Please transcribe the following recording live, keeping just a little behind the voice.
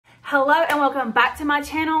Hello and welcome back to my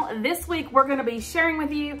channel. This week we're going to be sharing with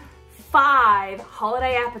you 5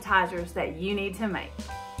 holiday appetizers that you need to make.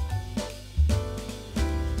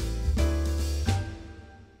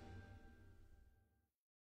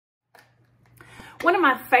 One of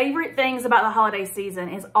my favorite things about the holiday season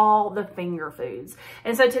is all the finger foods.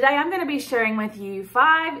 And so today I'm going to be sharing with you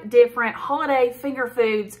 5 different holiday finger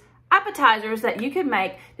foods appetizers that you can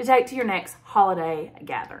make to take to your next holiday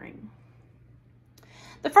gathering.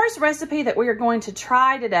 The first recipe that we are going to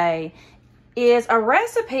try today is a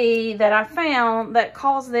recipe that I found that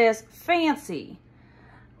calls this fancy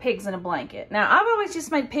pigs in a blanket. Now, I've always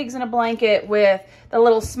just made pigs in a blanket with the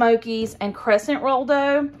little smokies and crescent roll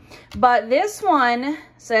dough, but this one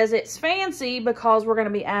says it's fancy because we're going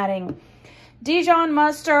to be adding Dijon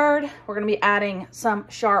mustard. We're going to be adding some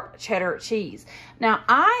sharp cheddar cheese. Now,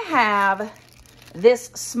 I have this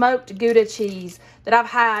smoked Gouda cheese that I've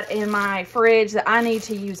had in my fridge that I need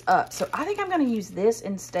to use up. So I think I'm going to use this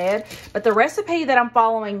instead. But the recipe that I'm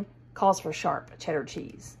following calls for sharp cheddar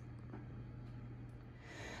cheese.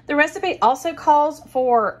 The recipe also calls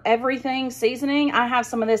for everything seasoning. I have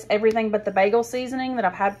some of this everything but the bagel seasoning that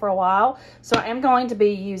I've had for a while. So I am going to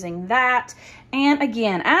be using that. And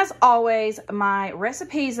again, as always, my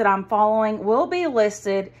recipes that I'm following will be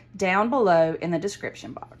listed down below in the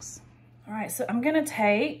description box. All right, so I'm going to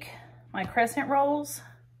take my crescent rolls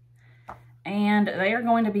and they are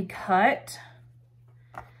going to be cut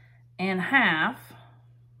in half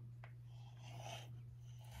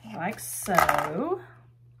like so.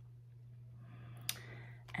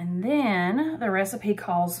 And then the recipe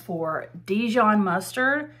calls for Dijon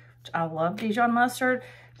mustard, which I love Dijon mustard.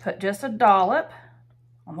 Put just a dollop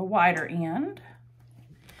on the wider end.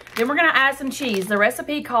 Then we're gonna add some cheese. The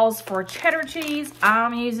recipe calls for cheddar cheese.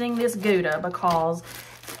 I'm using this Gouda because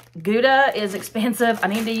Gouda is expensive. I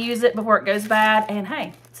need to use it before it goes bad. And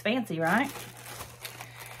hey, it's fancy, right?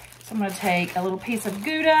 So I'm gonna take a little piece of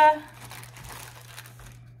Gouda,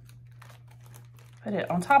 put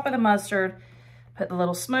it on top of the mustard, put the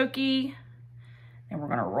little smoky, and we're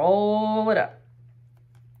gonna roll it up.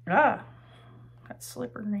 Ah, that's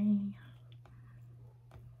slippery.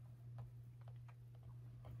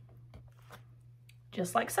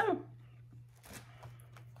 Just like so.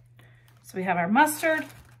 So we have our mustard,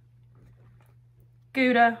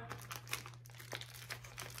 Gouda,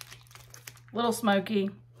 little smoky,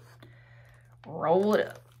 roll it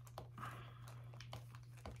up.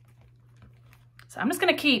 So I'm just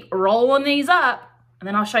gonna keep rolling these up and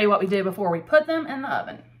then I'll show you what we do before we put them in the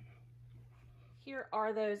oven. Here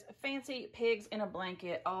are those fancy pigs in a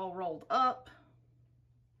blanket all rolled up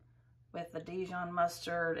with the Dijon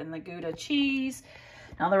mustard and the Gouda cheese.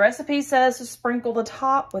 Now the recipe says to sprinkle the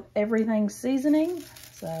top with everything seasoning.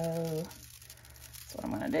 So that's what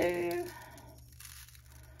I'm gonna do.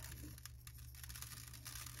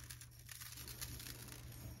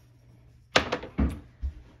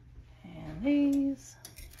 And these.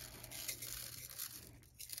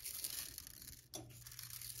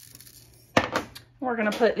 We're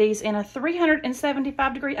gonna put these in a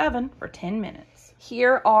 375-degree oven for 10 minutes.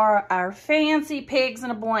 Here are our fancy pigs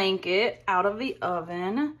in a blanket out of the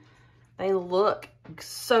oven. They look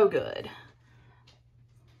so good.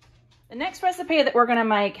 The next recipe that we're gonna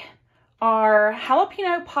make are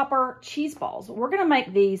jalapeno popper cheese balls. We're gonna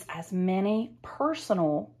make these as mini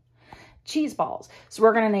personal cheese balls. So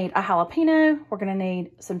we're gonna need a jalapeno, we're gonna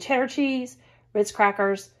need some cheddar cheese, Ritz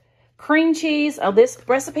crackers, cream cheese. Oh, this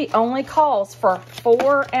recipe only calls for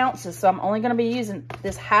 4 ounces, so I'm only going to be using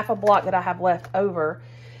this half a block that I have left over.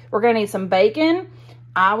 We're going to need some bacon.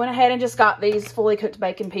 I went ahead and just got these fully cooked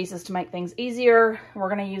bacon pieces to make things easier. We're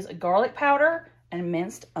going to use garlic powder and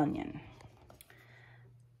minced onion.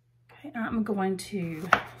 Okay, I'm going to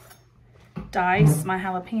dice my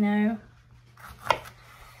jalapeno.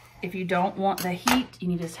 If you don't want the heat, you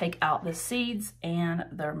need to take out the seeds and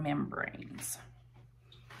their membranes.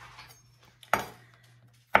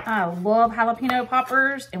 I love jalapeno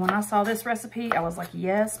poppers, and when I saw this recipe, I was like,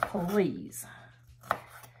 yes, please.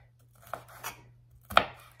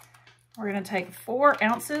 We're gonna take 4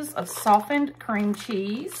 ounces of softened cream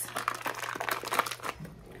cheese.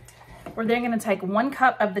 We're then gonna take 1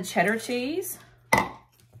 cup of the cheddar cheese.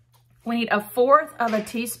 We need 1/4 of a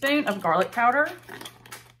teaspoon of garlic powder.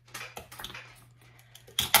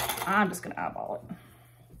 I'm just gonna eyeball it.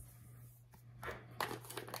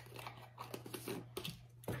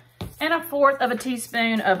 And 1/4 of a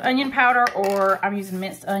teaspoon of onion powder, or I'm using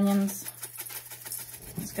minced onions.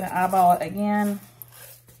 I'm just gonna eyeball it again.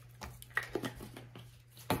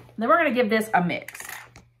 Then we're gonna give this a mix.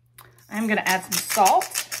 I'm gonna add some salt.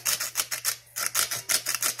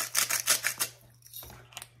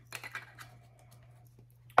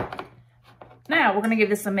 Now we're gonna give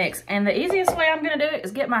this a mix. And the easiest way I'm gonna do it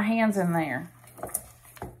is get my hands in there.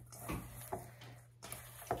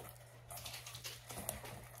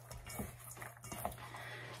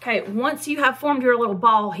 Okay, once you have formed your little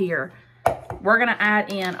ball here, we're gonna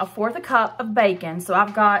add in 1/4 cup of bacon. So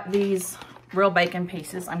I've got these real bacon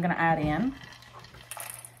pieces I'm gonna add in.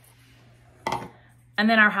 And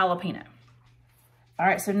then our jalapeno. All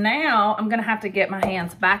right, so now I'm gonna have to get my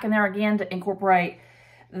hands back in there again to incorporate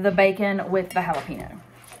the bacon with the jalapeno.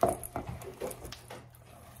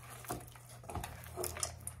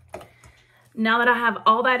 Now that I have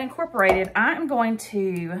all that incorporated, I'm going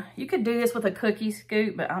to, you could do this with a cookie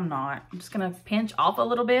scoop, but I'm not. I'm just gonna pinch off a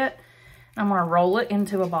little bit. I'm gonna roll it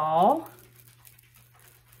into a ball,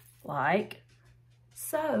 like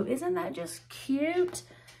so. Isn't that just cute?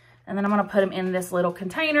 And then I'm gonna put them in this little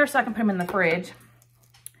container so I can put them in the fridge.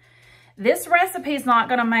 This recipe is not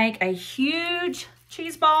gonna make a huge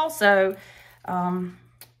cheese ball, so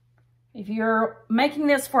if you're making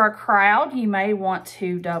this for a crowd, you may want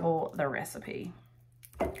to double the recipe.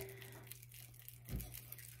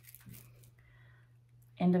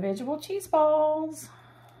 Individual cheese balls.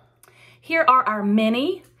 Here are our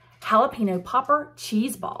mini jalapeno popper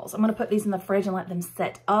cheese balls. I'm gonna put these in the fridge and let them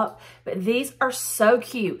set up, but these are so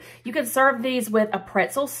cute. You could serve these with a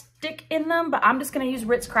pretzel stick in them, but I'm just gonna use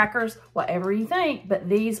Ritz crackers, whatever you think, but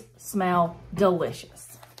these smell delicious.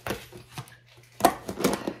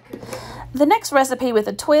 The next recipe with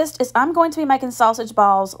a twist is I'm going to be making sausage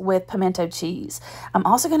balls with pimento cheese. I'm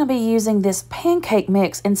also going to be using this pancake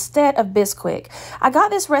mix instead of Bisquick. I got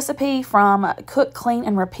this recipe from Cook, Clean,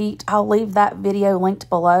 and Repeat. I'll leave that video linked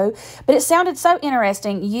below. But it sounded so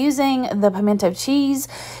interesting using the pimento cheese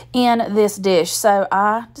in this dish, so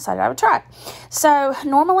I decided I would try it. So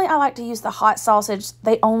normally I like to use the hot sausage.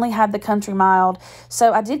 They only had the country mild,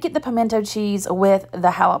 so I did get the pimento cheese with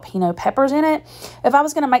the jalapeno peppers in it. If I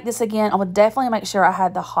was going to make this again, I would definitely make sure I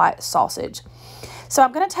had the hot sausage. So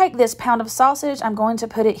I'm going to take this pound of sausage, I'm going to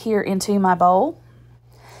put it here into my bowl.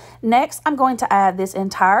 Next, I'm going to add this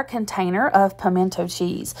entire container of pimento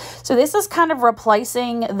cheese. So this is kind of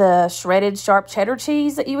replacing the shredded sharp cheddar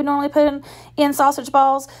cheese that you would normally put in sausage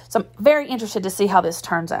balls. So I'm very interested to see how this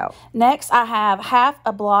turns out. Next, I have half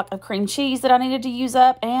a block of cream cheese that I needed to use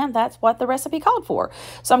up, and that's what the recipe called for.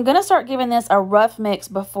 So I'm going to start giving this a rough mix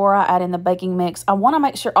before I add in the baking mix. I want to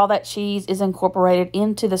make sure all that cheese is incorporated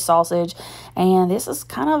into the sausage, and this is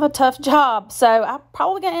kind of a tough job. So I'm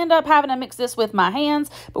probably going to end up having to mix this with my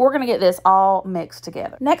hands, but we're going to get this all mixed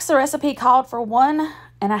together. Next, the recipe called for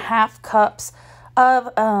 1.5 cups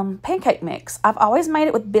of pancake mix. I've always made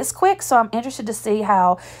it with Bisquick, so I'm interested to see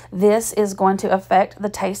how this is going to affect the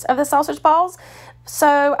taste of the sausage balls.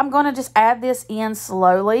 So I'm going to just add this in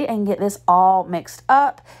slowly and get this all mixed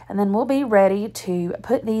up, and then we'll be ready to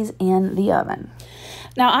put these in the oven.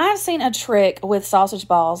 Now, I've seen a trick with sausage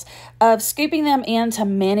balls of scooping them into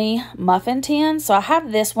mini muffin tins. So I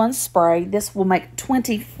have this one sprayed. This will make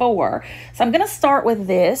 24. So I'm going to start with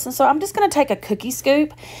this. And so I'm just going to take a cookie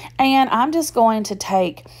scoop, and I'm just going to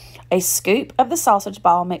take a scoop of the sausage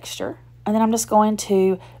ball mixture, and then I'm just going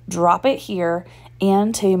to drop it here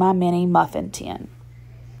into my mini muffin tin.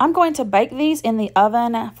 I'm going to bake these in the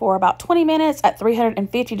oven for about 20 minutes at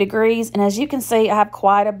 350 degrees. And as you can see, I have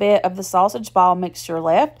quite a bit of the sausage ball mixture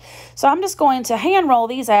left. So I'm just going to hand roll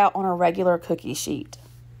these out on a regular cookie sheet.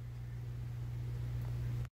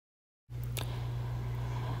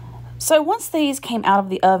 So once these came out of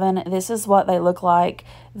the oven, this is what they look like.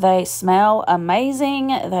 They smell amazing.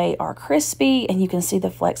 They are crispy, and you can see the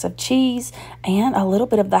flecks of cheese and a little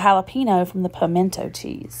bit of the jalapeno from the pimento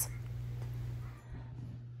cheese.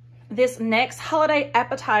 This next holiday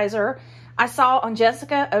appetizer I saw on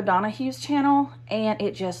Jessica O'Donoghue's channel, and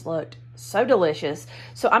it just looked so delicious.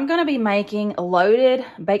 So I'm going to be making loaded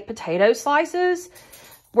baked potato slices.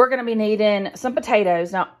 We're going to be needing some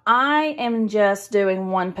potatoes. Now, I am just doing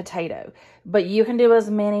 1 potato, but you can do as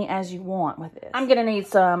many as you want with this. I'm going to need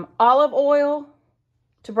some olive oil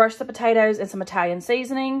to brush the potatoes and some Italian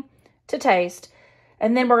seasoning to taste.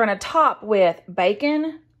 And then we're going to top with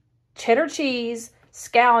bacon, cheddar cheese,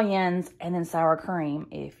 scallions, and then sour cream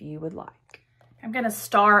if you would like. I'm going to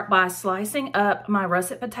start by slicing up my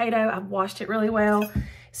russet potato. I've washed it really well. It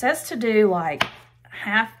says to do like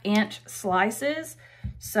 1/2-inch slices.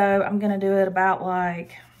 So I'm going to do it about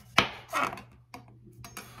like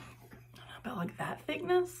that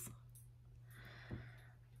thickness.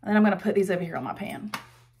 And then I'm going to put these over here on my pan.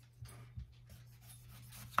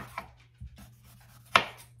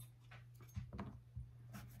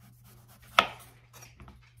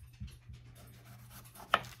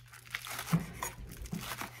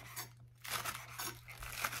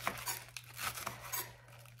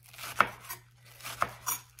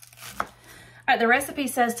 All right, the recipe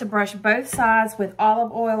says to brush both sides with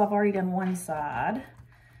olive oil. I've already done one side.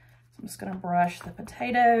 So I'm just gonna brush the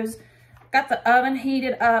potatoes. Got the oven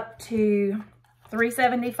heated up to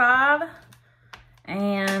 375,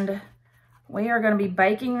 and we are gonna be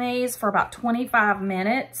baking these for about 25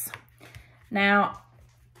 minutes. Now,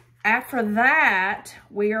 after that,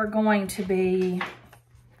 we are going to be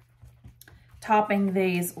topping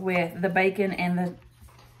these with the bacon and the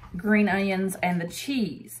green onions and the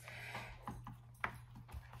cheese.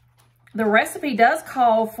 The recipe does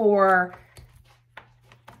call for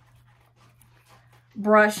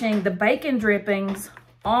brushing the bacon drippings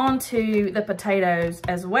onto the potatoes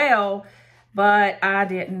as well, but I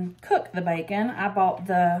didn't cook the bacon. I bought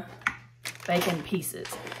the bacon pieces.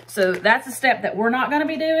 So that's a step that we're not going to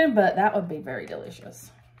be doing, but that would be very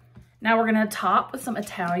delicious. Now we're going to top with some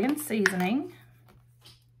Italian seasoning.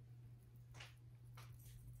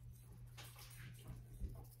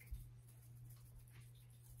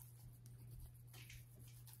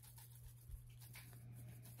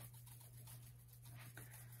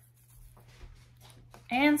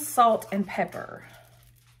 And salt and pepper.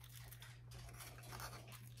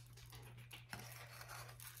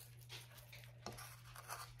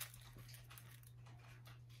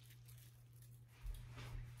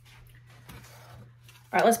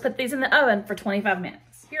 All right, let's put these in the oven for 25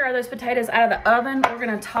 minutes. Here are those potatoes out of the oven. We're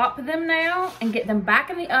gonna top them now and get them back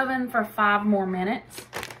in the oven for 5 more minutes.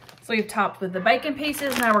 So we've topped with the bacon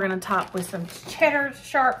pieces. Now we're gonna top with some cheddar,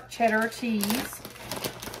 sharp cheddar cheese.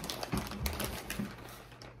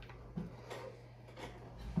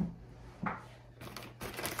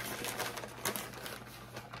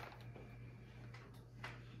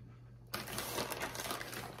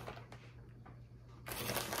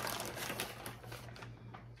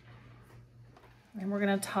 And we're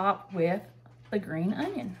gonna top with the green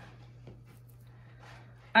onion.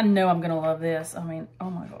 I know I'm gonna love this. I mean,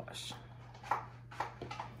 oh my gosh.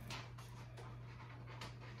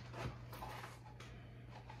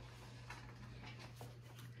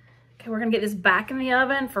 Okay, we're gonna get this back in the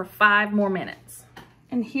oven for 5 more minutes.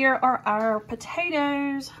 And here are our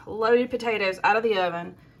potatoes, loaded potatoes out of the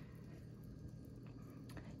oven.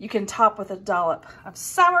 You can top with a dollop of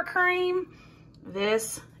sour cream.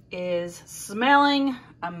 This is smelling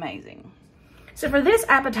amazing. So for this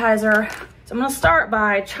appetizer, I'm gonna start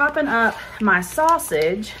by chopping up my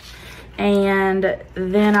sausage, and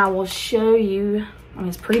then I will show you, I mean,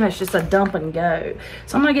 it's pretty much just a dump and go.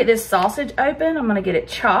 So I'm gonna get this sausage open, I'm gonna get it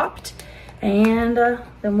chopped, and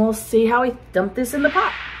then we'll see how we dump this in the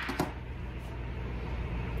pot.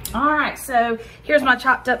 All right, so here's my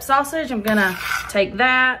chopped up sausage. I'm gonna take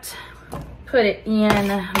that, put it in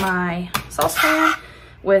my saucepan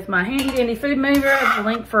with my handy dandy food mover. The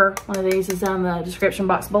link for one of these is down in the description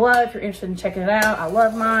box below if you're interested in checking it out. I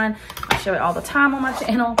love mine. I show it all the time on my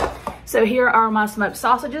channel. So here are my smoked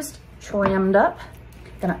sausages trimmed up.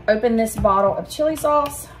 Gonna open this bottle of chili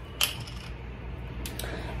sauce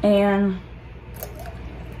and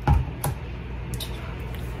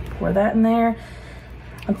pour that in there.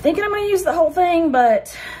 I'm thinking I'm gonna use the whole thing,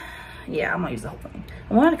 but yeah, I'm gonna use the whole thing.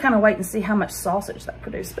 I wanted to kind of wait and see how much sausage that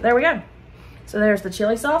produced, but there we go. So there's the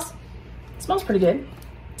chili sauce. It smells pretty good.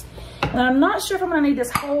 And I'm not sure if I'm gonna need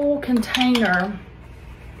this whole container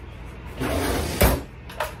of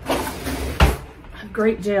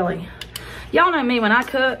grape jelly. Y'all know me, when I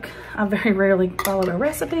cook, I very rarely follow a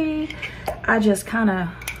recipe. I just kind of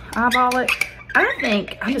eyeball it. I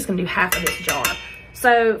think I'm just gonna do half of this jar.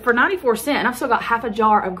 So for 94 cents, and I've still got half a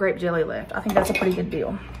jar of grape jelly left. I think that's a pretty good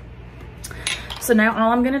deal. So now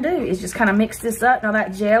all I'm gonna do is just kind of mix this up. Now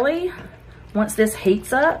that jelly, once this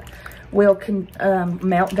heats up, will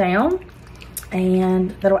melt down,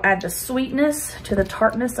 and that'll add the sweetness to the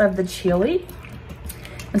tartness of the chili.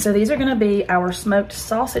 And so these are gonna be our smoked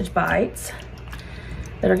sausage bites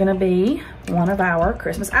that are gonna be one of our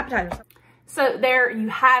Christmas appetizers. So there you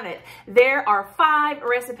have it. There are 5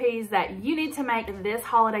 recipes that you need to make this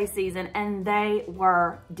holiday season, and they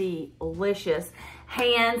were delicious.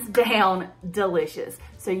 Hands down delicious.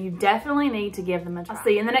 So you definitely need to give them a try. I'll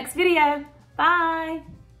see you in the next video. Bye.